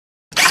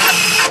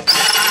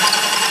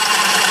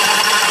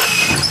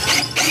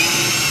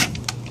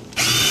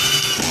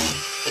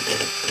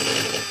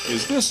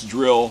this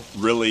drill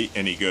really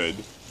any good?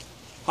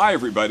 Hi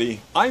everybody,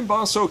 I'm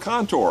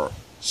Bassocantor.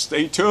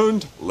 Stay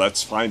tuned,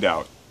 let's find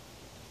out.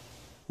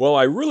 Well,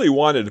 I really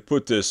wanted to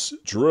put this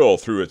drill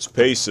through its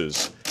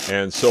paces,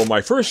 and so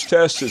my first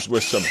test is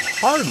with some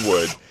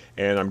hardwood,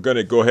 and I'm going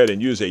to go ahead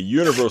and use a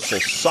universal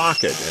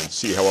socket and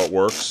see how it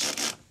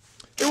works.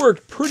 It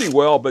worked pretty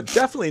well, but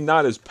definitely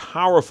not as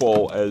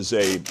powerful as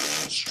a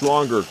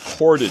stronger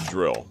corded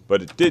drill,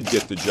 but it did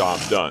get the job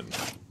done.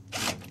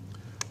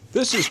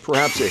 This is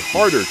perhaps a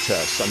harder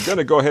test. I'm going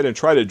to go ahead and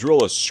try to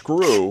drill a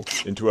screw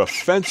into a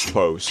fence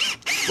post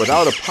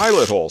without a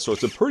pilot hole, so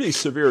it's a pretty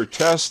severe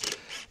test.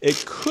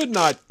 It could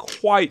not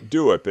quite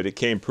do it, but it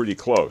came pretty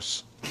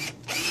close.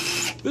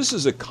 This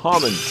is a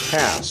common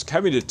task,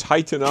 having to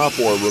tighten up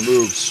or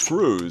remove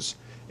screws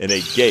in a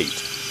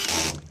gate.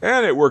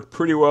 And it worked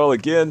pretty well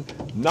again.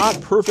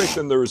 Not perfect,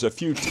 and there was a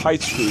few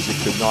tight screws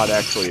it could not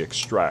actually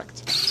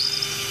extract.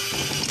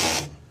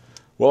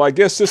 Well, I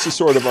guess this is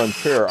sort of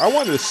unfair. I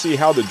wanted to see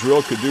how the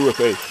drill could do with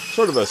a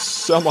sort of a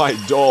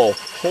semi-dull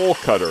hole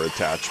cutter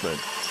attachment.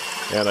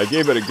 And I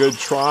gave it a good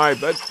try,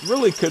 but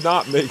really could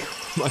not make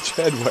much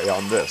headway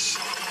on this.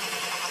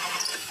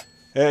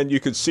 And you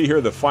can see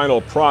here the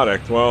final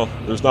product. Well,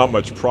 there's not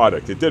much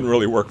product. It didn't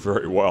really work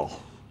very well.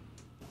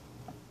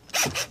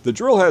 The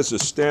drill has a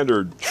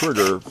standard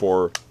trigger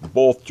for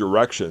both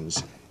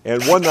directions.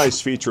 And one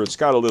nice feature, it's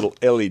got a little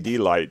LED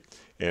light.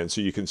 And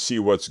so you can see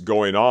what's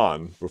going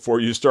on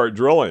before you start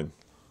drilling.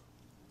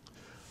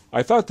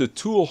 I thought the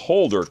tool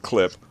holder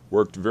clip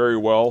worked very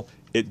well.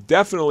 It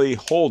definitely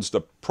holds the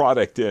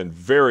product in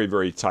very,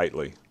 very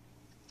tightly.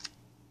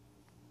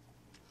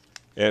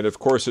 And of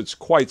course, it's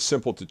quite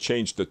simple to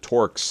change the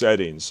torque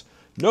settings.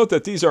 Note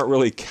that these aren't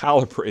really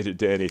calibrated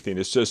to anything.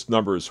 It's just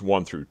numbers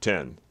 1 through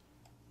 10.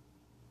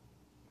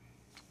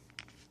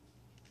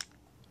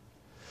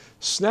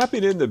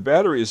 Snapping in the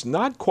battery is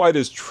not quite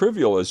as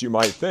trivial as you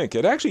might think.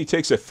 It actually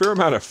takes a fair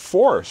amount of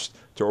force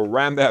to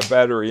ram that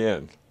battery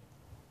in.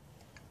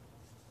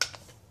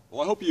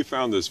 Well, I hope you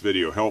found this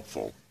video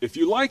helpful. If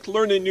you like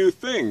learning new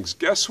things,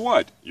 guess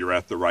what? You're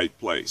at the right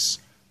place.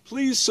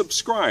 Please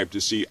subscribe to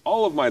see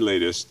all of my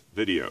latest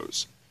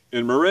videos.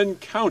 In Marin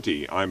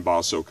County, I'm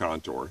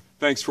Bassocantor.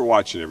 Thanks for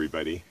watching,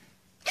 everybody.